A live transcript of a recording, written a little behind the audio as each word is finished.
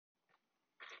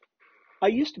I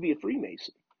used to be a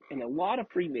Freemason, and a lot of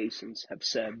Freemasons have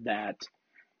said that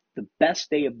the best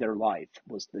day of their life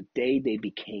was the day they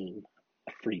became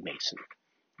a Freemason,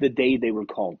 the day they were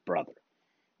called brother.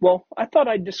 Well, I thought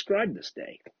I'd describe this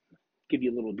day, give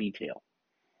you a little detail.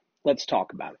 Let's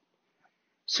talk about it.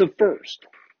 So first,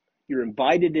 you're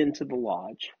invited into the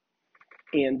lodge,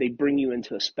 and they bring you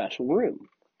into a special room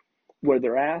where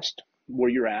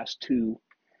you're asked to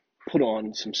put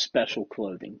on some special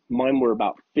clothing. Mine were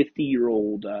about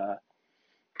 50-year-old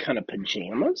kind of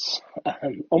pajamas,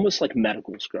 almost like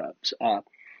medical scrubs.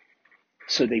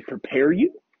 So they prepare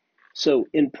you. So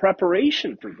in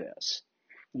preparation for this,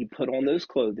 you put on those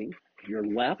clothing. Your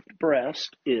left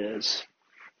breast is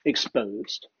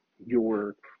exposed.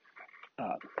 Your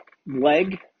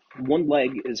one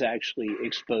leg is actually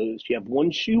exposed. You have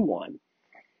one shoe on.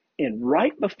 And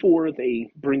right before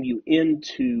they bring you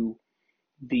into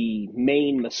the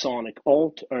main Masonic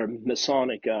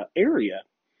area,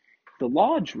 the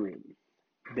lodge room,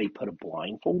 they put a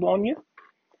blindfold on you.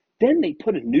 Then they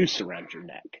put a noose around your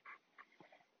neck.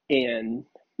 And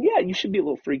yeah, you should be a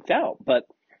little freaked out, but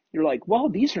you're like, well,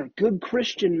 these are good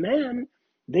Christian men.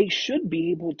 They should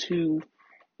be able to,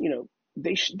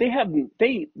 it's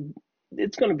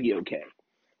going to be okay.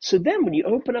 So then when you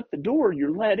open up the door,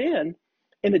 you're let in,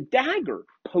 and a dagger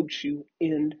pokes you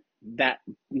in that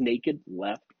naked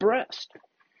left breast.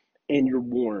 And you're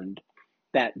warned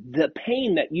that the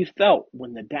pain that you felt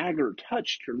when the dagger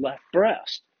touched your left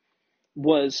breast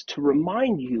was to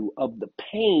remind you of the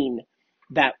pain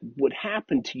that would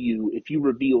happen to you if you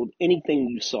revealed anything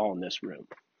you saw in this room.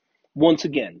 Once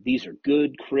again, these are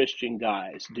good Christian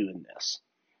guys doing this.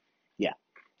 Yeah.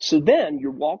 So then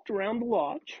you're walked around the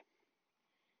lodge,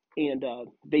 and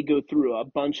they go through a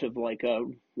bunch of like a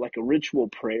ritual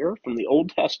prayer from the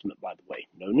Old Testament, by the way,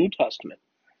 no New Testament.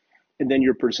 And then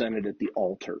you're presented at the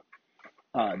altar.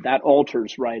 That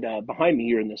altar's right behind me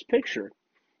here in this picture,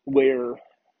 where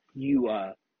you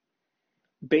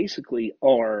basically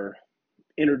are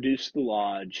introduced to the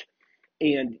lodge,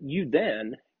 and you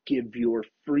then give your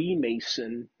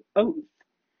Freemason oath,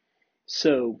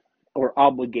 or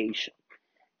obligation.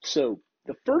 So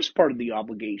the first part of the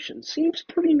obligation seems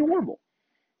pretty normal.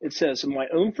 It says, "In my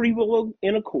own free will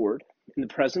and accord, in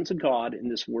the presence of God, in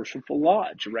this worshipful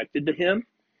lodge, erected to him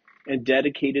and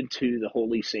dedicated to the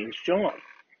holy Saint John,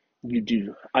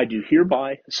 I do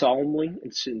hereby solemnly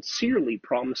and sincerely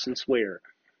promise and swear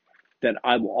that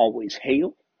I will always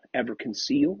hail, ever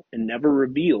conceal, and never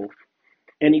reveal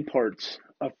any parts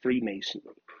of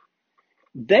Freemasonry."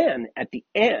 Then, at the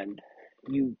end,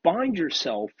 you bind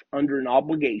yourself under an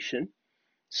obligation,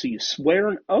 so you swear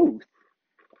an oath,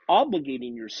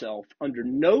 obligating yourself under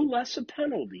no less a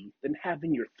penalty than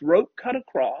having your throat cut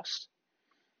across,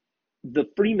 the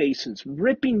Freemasons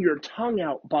ripping your tongue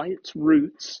out by its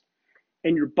roots,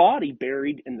 and your body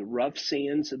buried in the rough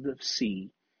sands of the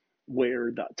sea,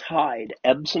 where the tide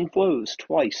ebbs and flows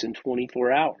twice in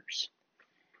 24 hours.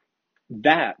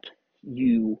 That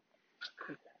you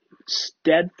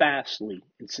steadfastly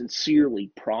and sincerely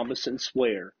promise and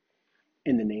swear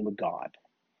in the name of God.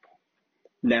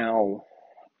 Now,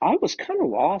 I was kind of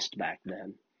lost back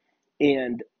then.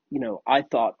 And, I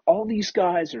thought, all these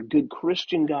guys are good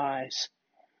Christian guys.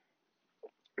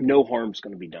 No harm's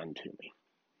going to be done to me.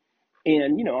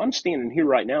 And, I'm standing here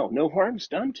right now. No harm's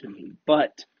done to me.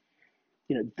 But,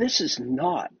 this is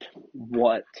not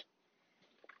what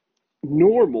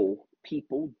normal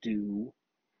people do,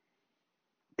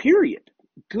 period.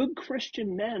 Good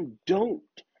Christian men don't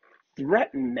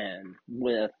threaten men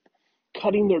with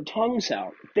cutting their tongues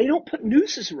out. They don't put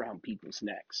nooses around people's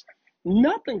necks.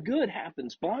 Nothing good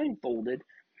happens blindfolded.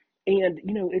 And,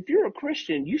 if you're a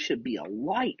Christian, you should be a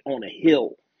light on a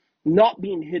hill, not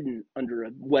being hidden under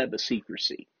a web of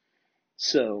secrecy.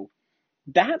 So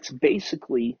that's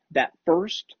basically that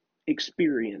first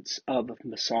experience of a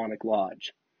Masonic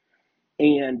lodge.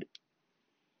 And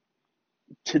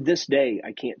to this day,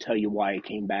 I can't tell you why I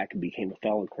came back and became a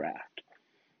fellow craft.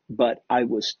 But I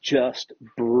was just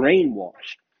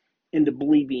brainwashed into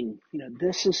believing,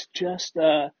 this is just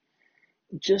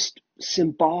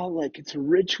symbolic. It's a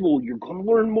ritual. You're going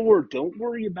to learn more. Don't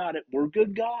worry about it. We're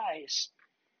good guys.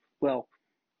 Well,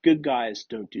 good guys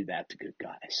don't do that to good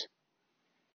guys.